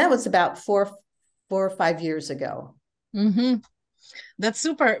and that was about 4 or 5 years ago. That's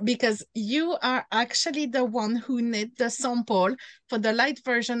super, because you are actually the one who knit the sample for the light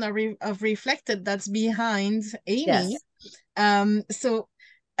version of Reflected that's behind Amy. Yes. So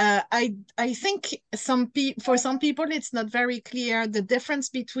I think for some people it's not very clear the difference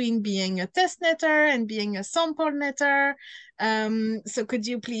between being a test knitter and being a sample knitter. So could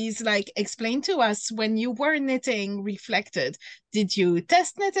you please explain to us, when you were knitting Reflected, did you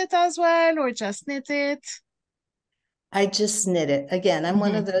test knit it as well or just knit it? I just knit it. Again, I'm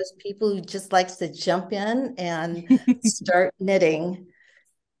one of those people who just likes to jump in and start knitting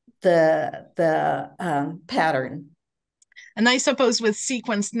the pattern. And I suppose with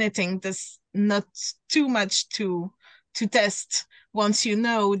sequence knitting, there's not too much to test once you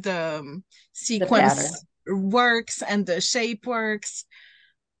know the sequence works and the shape works.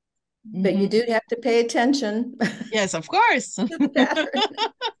 But you do have to pay attention. Yes, of course.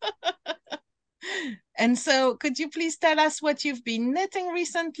 And so could you please tell us what you've been knitting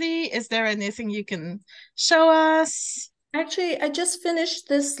recently? Is there anything you can show us? Actually, I just finished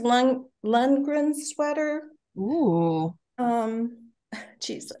this Lundgren sweater. Ooh.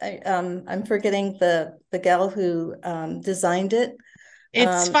 Geez, I'm forgetting the gal who designed it.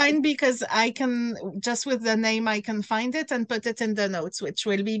 It's fine, because I can, just with the name, I can find it and put it in the notes, which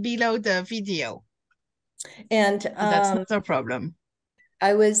will be below the video. And so that's not a problem.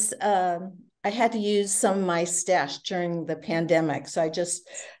 I had to use some of my stash during the pandemic. So I just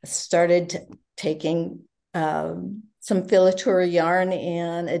started taking some filatura yarn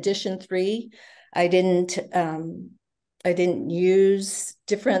in edition 3. I didn't use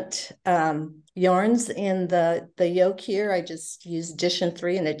different yarns in the yoke here. I just used edition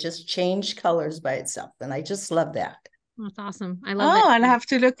 3, and it just changed colors by itself. And I just love that. That's awesome. I love it. I'll have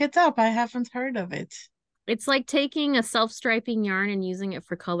to look it up. I haven't heard of it. It's like taking a self-striping yarn and using it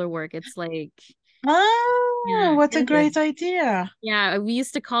for color work. It's like, what a great idea. Yeah, we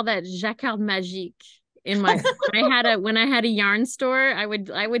used to call that jacquard magique. In my when I had a yarn store, I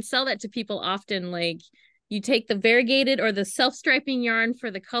would sell that to people often. Like, you take the variegated or the self-striping yarn for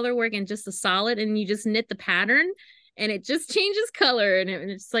the color work and just the solid, and you just knit the pattern, and it just changes color, and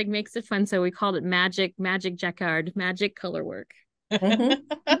it just makes it fun. So we called it magic jacquard, magic color work.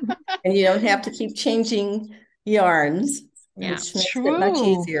 And you don't have to keep changing yarns, which makes it much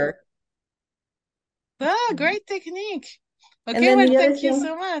easier. Great technique. Okay, well, thank you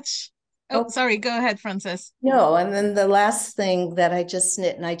so much. Oh, sorry, go ahead, Frances. No, and then the last thing that I just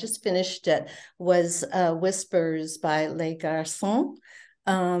knit, and I just finished it, was Whispers by Les Garçons,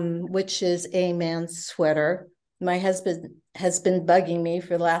 which is a man's sweater. My husband has been bugging me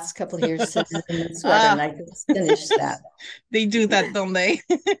for the last couple of years since the sweater, and I just finished that. They do that, don't they?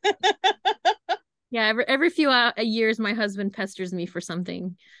 Yeah, every few years, my husband pesters me for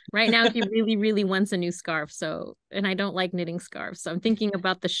something. Right now, he really, really wants a new scarf. So, and I don't like knitting scarves. So I'm thinking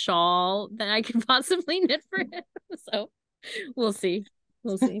about the shawl that I could possibly knit for him. So we'll see.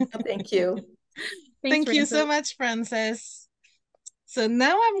 Thank you. Thank you so much, Frances. So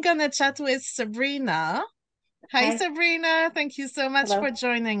now I'm going to chat with Sabrina. Hi, Sabrina. Thank you so much for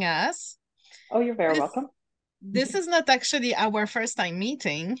joining us. Oh, you're very welcome. This is not actually our first time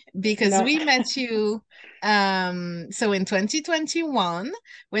meeting, because we met you so in 2021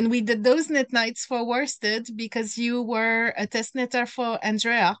 when we did those knit nights for Worsted, because you were a test knitter for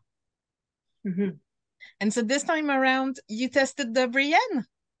Andrea. And so this time around you tested the Brienne.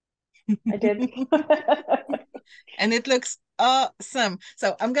 I did. And it looks awesome.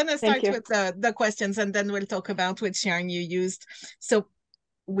 So I'm gonna start with the questions, and then we'll talk about which yarn you used. So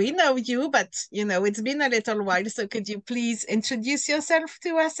we know you, but it's been a little while. So could you please introduce yourself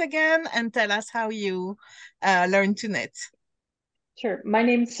to us again and tell us how you learned to knit? Sure. My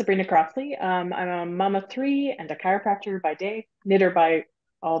name's Sabrina Crossley. I'm a mom of three and a chiropractor by day, knitter by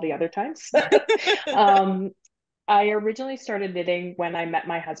all the other times. I originally started knitting when I met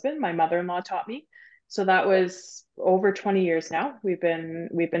my husband. My mother-in-law taught me. So that was over 20 years now. We've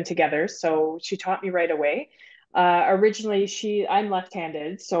been together. So she taught me right away. Originally, I'm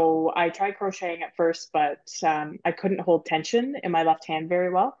left-handed, so I tried crocheting at first, but I couldn't hold tension in my left hand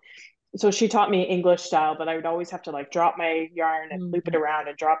very well. So she taught me English style, but I would always have to like drop my yarn and loop it around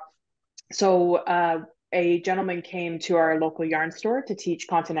and drop. So a gentleman came to our local yarn store to teach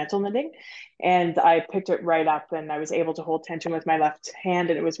continental knitting, and I picked it right up, and I was able to hold tension with my left hand,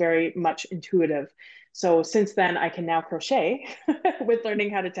 and it was very much intuitive. So since then, I can now crochet with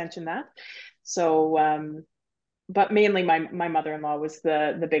learning how to tension that. So but mainly my mother-in-law was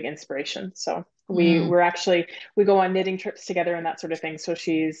the big inspiration. So we go on knitting trips together and that sort of thing. So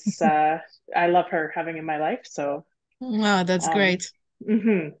she's I love her having in my life. So wow, that's great.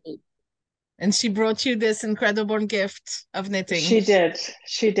 Mm-hmm. And she brought you this incredible gift of knitting. She did.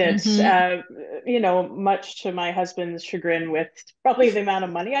 Much to my husband's chagrin with probably the amount of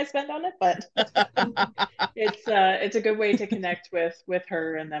money I spent on it, but it's a good way to connect with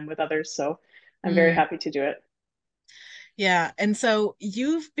her and then with others. So I'm very happy to do it. Yeah, and so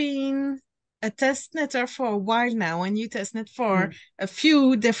you've been a test knitter for a while now, and you test knit for a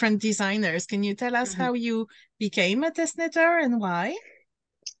few different designers. Can you tell us how you became a test knitter and why?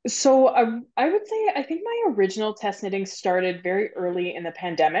 So I would say I think my original test knitting started very early in the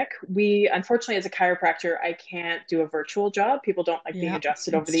pandemic. Unfortunately, as a chiropractor, I can't do a virtual job. People don't like being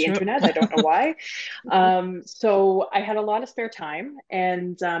adjusted over the internet. I don't know why. So I had a lot of spare time,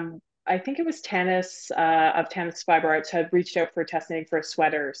 and I think it was Tanis of Tanis Fiber Arts had reached out for test knitting for a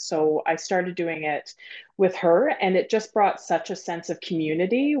sweater. So I started doing it with her, and it just brought such a sense of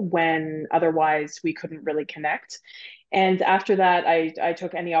community when otherwise we couldn't really connect. And after that, I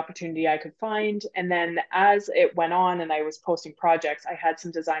took any opportunity I could find. And then as it went on and I was posting projects, I had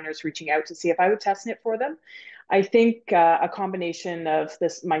some designers reaching out to see if I would test knit for them. I think a combination of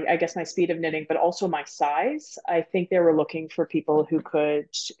this, I guess my speed of knitting, but also my size. I think they were looking for people who could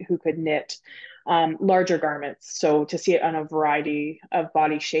knit larger garments. So to see it on a variety of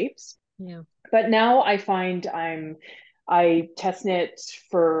body shapes. Yeah. But now I find I test knit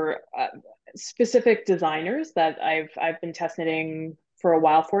for specific designers that I've been test knitting for a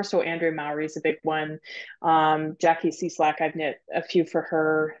while for. So Andrea Mowry is a big one. Jackie Cieslak, I've knit a few for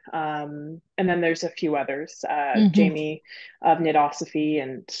her. And then there's a few others. Jamie of Knitosophy,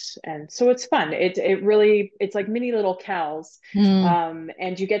 and so it's fun. It's like mini little cows.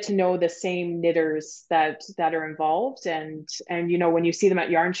 And you get to know the same knitters that are involved. And when you see them at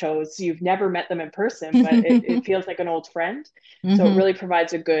yarn shows, you've never met them in person, but it feels like an old friend. So it really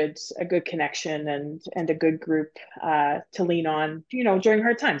provides a good connection and a good group to lean on, during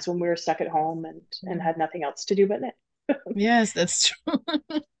hard times when we were stuck at home and had nothing else to do but knit. Yes, that's true.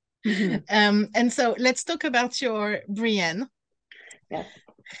 And so let's talk about your Brienne. Yes.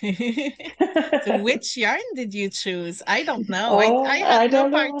 So which yarn did you choose? I don't know. I had no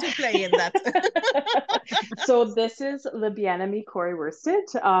part to play in that. So this is Le Bien-Aimé Corey worsted.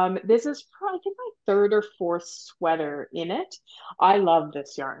 This is I think my third or fourth sweater in it. I love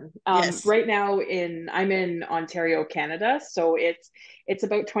this yarn. Yes. Right now I'm in Ontario, Canada, so it's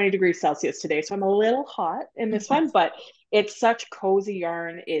about 20 degrees Celsius today. So I'm a little hot in this one, but it's such cozy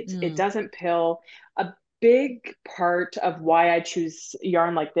yarn. It doesn't pill. A big part of why I choose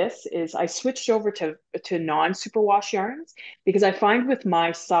yarn like this is I switched over to non-superwash yarns because I find with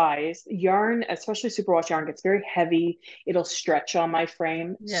my size, yarn, especially superwash yarn, gets very heavy. It'll stretch on my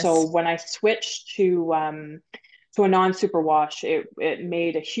frame. Yes. So when I switched to a non-superwash, it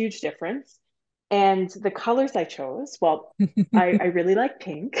made a huge difference. And the colors I chose, well, I really like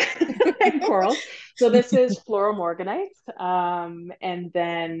pink and coral. So this is Floral Morganite. And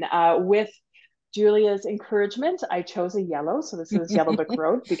then with Julia's encouragement, I chose a yellow. So this is Yellow Brick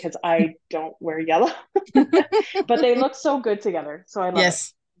Road because I don't wear yellow. But they look so good together. So I love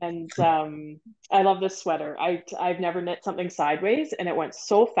it. And I love this sweater. I've never knit something sideways and it went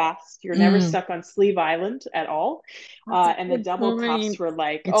so fast. You're never stuck on Sleeve Island at all. And the double cuffs were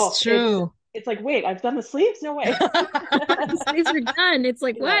like, it's true. It's like, wait, I've done the sleeves? No way. The sleeves are done. It's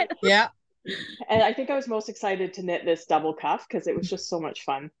like, what? Yeah. And I think I was most excited to knit this double cuff because it was just so much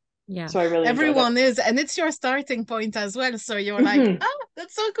fun. Yeah. So I really Everyone is, and it's your starting point as well. So you're like,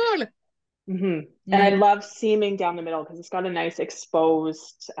 that's so cool. And I love seaming down the middle because it's got a nice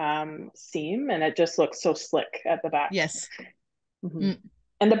exposed seam and it just looks so slick at the back. Yes.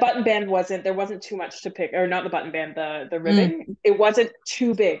 And the button band there wasn't too much to pick, or not the button band, the ribbing. It wasn't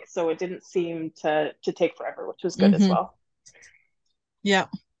too big, so it didn't seem to take forever, which was good as well. Yeah,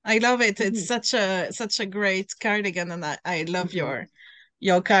 I love it. It's such a great cardigan, and I love your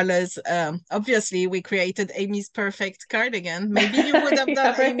colors. Obviously we created Amy's perfect cardigan. Maybe you would have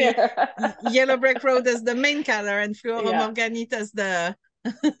done Amy Yellow Brick Road as the main color and Flora Morganite as the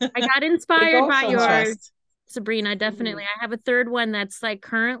I got inspired by yours, Sabrina. Definitely. Mm-hmm. I have a third one that's like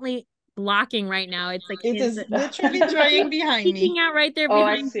currently blocking right now. It's like it is literally drying behind me. Peeking out right there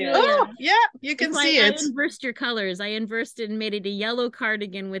behind you. Oh, yeah, you can see it. I inversed your colors. I inversed it and made it a yellow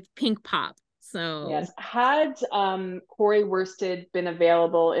cardigan with pink pop. So yes, had Corey worsted been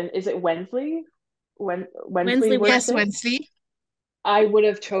available, and is it Wensley? Wensley worsted? Yes, Wensley. I would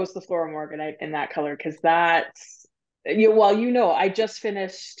have chose the Flora Morganite in that color, because that's I just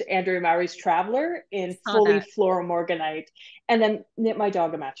finished Andrea Mowry's Traveler in fully Flora Morganite, and then knit my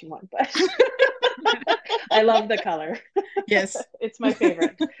dog a matching one. But I love the color. Yes, it's my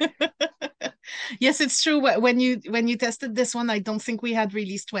favorite. Yes, it's true. When you tested this one, I don't think we had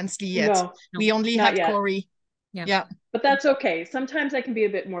released Wensley yet. No, we only had yet. Corey. Yeah, but that's okay. Sometimes I can be a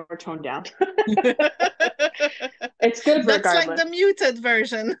bit more toned down. It's good. That's like the muted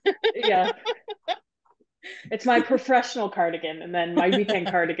version. Yeah. It's my professional cardigan, and then my weekend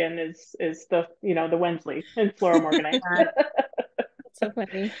cardigan is the the Wensley and Flora Morganite. So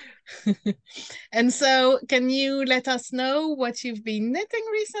funny. And so, can you let us know what you've been knitting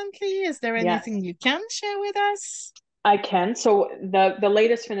recently? Is there anything you can share with us? I can. So the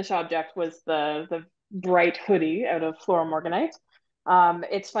latest finished object was the bright hoodie out of Flora Morganite.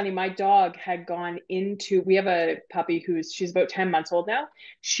 It's funny, my dog had gone into, we have a puppy she's about 10 months old now.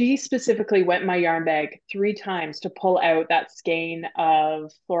 She specifically went in my yarn bag 3 times to pull out that skein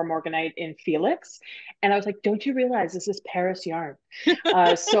of Flora Morganite in Felix. And I was like, don't you realize this is Paris yarn?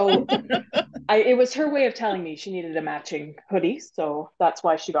 So it was her way of telling me she needed a matching hoodie. So that's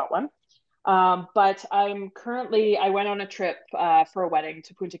why she got one. But I went on a trip for a wedding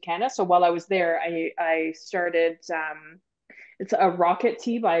to Punta Cana. So while I was there, I started, it's a rocket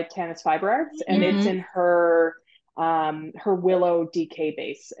tee by Tanis Fiber Arts, and it's in her willow DK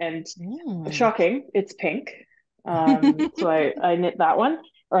base, and shocking, it's pink. So I knit that one,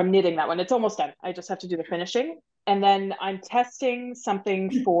 or I'm knitting that one. It's almost done. I just have to do the finishing. And then I'm testing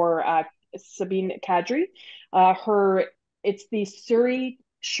something for Sabine Kadri. It's the Surrey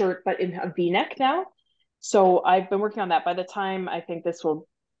shirt, but in a V-neck now. So I've been working on that. By the time I think this will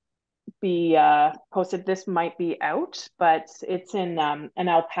be posted, this might be out, but it's in an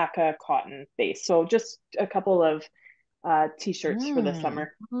alpaca cotton base. So just a couple of t-shirts for the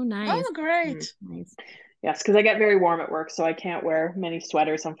summer. Oh, nice. Oh, great. Nice. Yes, because I get very warm at work, so I can't wear many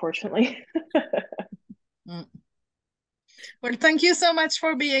sweaters, unfortunately. Well, thank you so much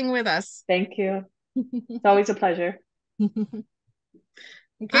for being with us. Thank you. It's always a pleasure.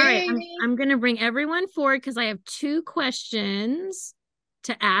 Okay, all right, I'm going to bring everyone forward because I have 2 questions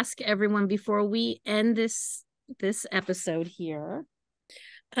to ask everyone before we end this episode here.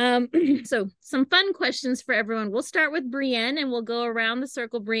 So some fun questions for everyone. We'll start with Brienne, and we'll go around the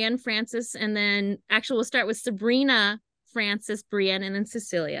circle. Brienne, Frances, and then we'll start with Sabrina, Frances, Brienne, and then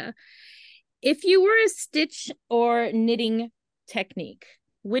Cecilia. If you were a stitch or knitting technique,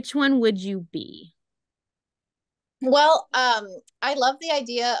 which one would you be? Well, I love the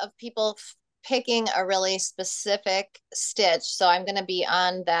idea of people picking a really specific stitch. So I'm going to be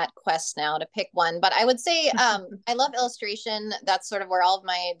on that quest now to pick one. But I would say I love illustration. That's sort of where all of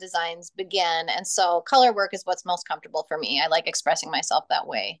my designs begin. And so color work is what's most comfortable for me. I like expressing myself that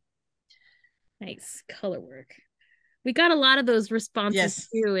way. Nice. Color work. We got a lot of those responses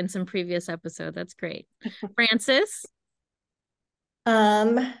too in some previous episode. That's great. Frances?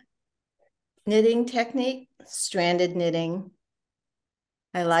 Knitting technique, stranded knitting.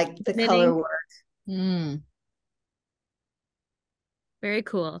 I like the color work. Very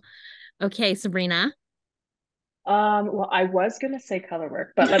cool. Okay, Sabrina. Well, I was gonna say color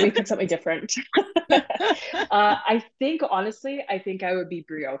work, but let me pick something different. I think honestly, I would be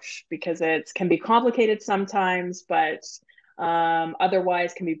brioche, because it can be complicated sometimes, but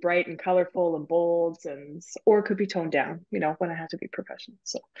otherwise can be bright and colorful and bold, or it could be toned down, when I have to be professional.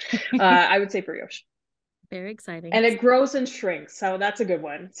 So I would say brioche. Very exciting. And it grows and shrinks, so that's a good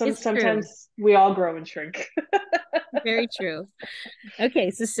one. Sometimes we all grow and shrink. Very true.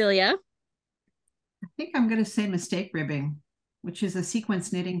 Okay, Cecilia. I think I'm going to say mistake ribbing, which is a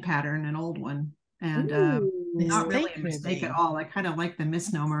sequence knitting pattern, an old one, and not really a mistake at all. I kind of like the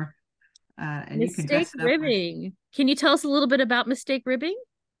misnomer. And mistake you can dress it up ribbing. Can you tell us a little bit about mistake ribbing?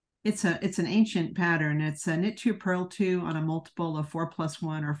 it's an ancient pattern. It's a knit 2, purl 2 on a multiple of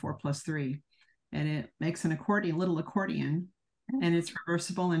 4+1 or 4+3, and it makes an little accordion, and it's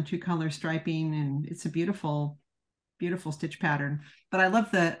reversible in 2-color striping, and it's a beautiful stitch pattern. But I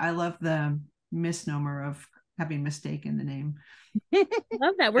love the misnomer of having mistake in the name.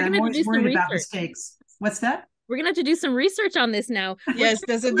 Love that. We're gonna do some research about mistakes. What's that? We're gonna have to do some research on this now. Yes,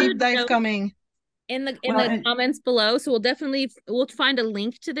 there's a deep dive coming in the comments below. So we'll find a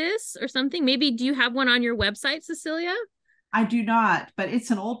link to this or something. Maybe do you have one on your website, Cecilia? I do not, but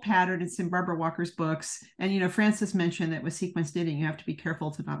it's an old pattern. It's in Barbara Walker's books. And, Frances mentioned that with sequence knitting, you have to be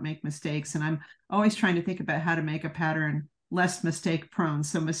careful to not make mistakes. And I'm always trying to think about how to make a pattern less mistake prone.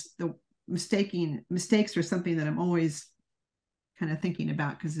 So the mistakes are something that I'm always kind of thinking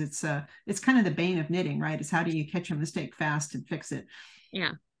about, because it's kind of the bane of knitting, right? It's how do you catch a mistake fast and fix it?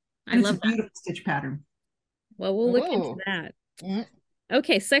 Yeah. I love that. It's a beautiful stitch pattern. Well, we'll look into that.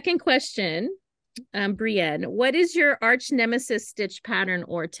 Okay, second question. Brienne, what is your arch nemesis stitch pattern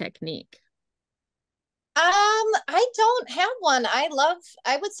or technique? I don't have one. I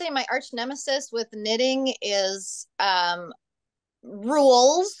would say my arch nemesis with knitting is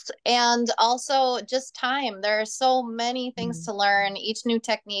rules, and also just time. There are so many things to learn. Each new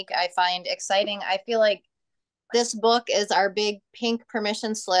technique I find exciting. I feel like this book is our big pink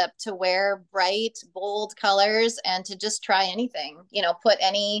permission slip to wear bright, bold colors and to just try anything, put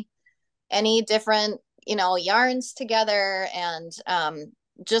any different, yarns together, and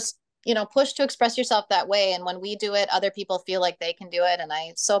just, push to express yourself that way. And when we do it, other people feel like they can do it. And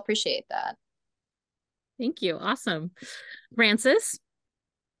I so appreciate that. Thank you. Awesome. Frances?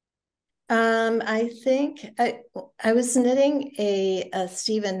 I think I was knitting a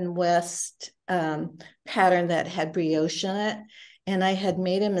Stephen West pattern that had brioche in it, and I had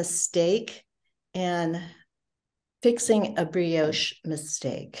made a mistake and fixing a brioche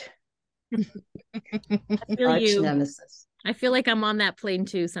mistake. I feel you. Nemesis. I feel like I'm on that plane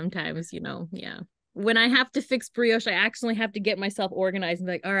too sometimes, yeah. When I have to fix brioche, I actually have to get myself organized and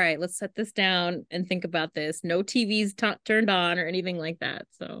be like, all right, let's set this down and think about this. No TVs turned on or anything like that.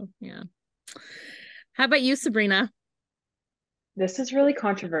 So, yeah. How about you, Sabrina? This is really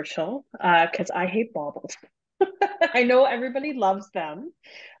controversial because I hate baubles. I know everybody loves them,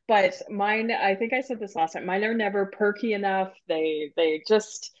 but mine, I think I said this last time, mine are never perky enough. They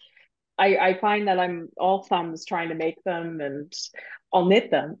just, I find that I'm all thumbs trying to make them, and I'll knit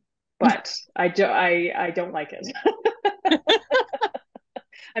them, but I don't like it.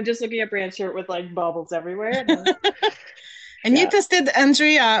 I'm just looking at Brienne's shirt with like baubles everywhere. And you tested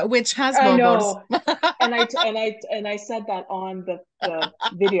Andrea, which has bubbles. and I said that on the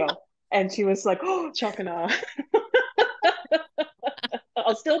video, and she was like, "Oh, shock and awe."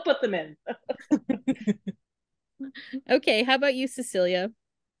 I'll still put them in. Okay, how about you, Cecilia?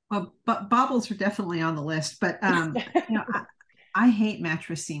 Well, but baubles are definitely on the list, but I hate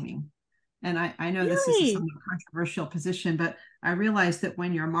mattress seaming, and I know this is a somewhat controversial position, but I realize that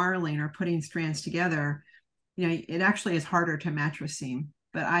when you're marling or putting strands together, it actually is harder to mattress seam.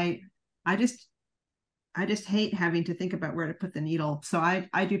 But I just hate having to think about where to put the needle. So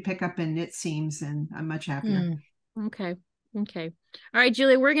I do pick up and knit seams, and I'm much happier. Okay. All right,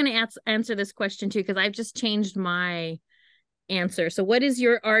 Julia, we're going to answer this question too, because I've just changed my answer. So what is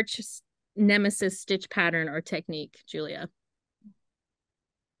your arch nemesis stitch pattern or technique, Julia?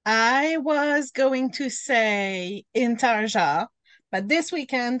 I was going to say intarsia, but this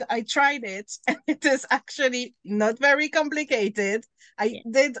weekend I tried it, and it is actually not very complicated. I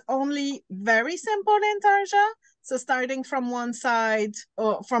did only very simple intarsia, so starting from one side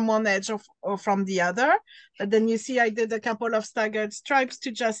or from one edge or from the other. But then you see I did a couple of staggered stripes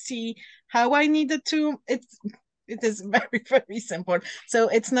to just see how I needed to. It is very, very simple. So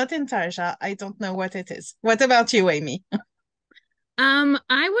it's not intarsia. I don't know what it is. What about you, Amy?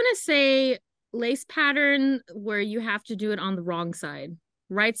 I want to say lace pattern where you have to do it on the wrong side,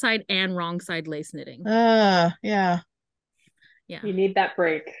 right side and wrong side lace knitting. Yeah. You need that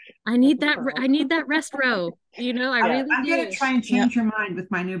break. I need that rest row. I'm going to try and change your mind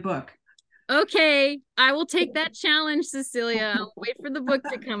with my new book. Okay, I will take that challenge, Cecilia. I'll wait for the book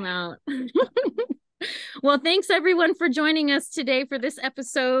to come out. Well, thanks everyone for joining us today for this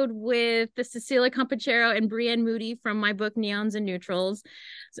episode with the Cecelia Campochiaro and Brienne Moody from my book Neons and Neutrals.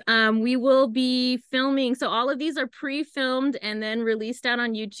 We will be filming, so all of these are pre-filmed and then released out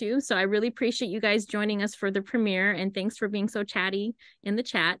on YouTube. So I really appreciate you guys joining us for the premiere, and thanks for being so chatty in the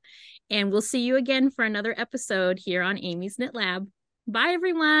chat. And we'll see you again for another episode here on Amy's Knit Lab. Bye,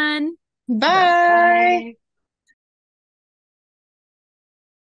 everyone. Bye.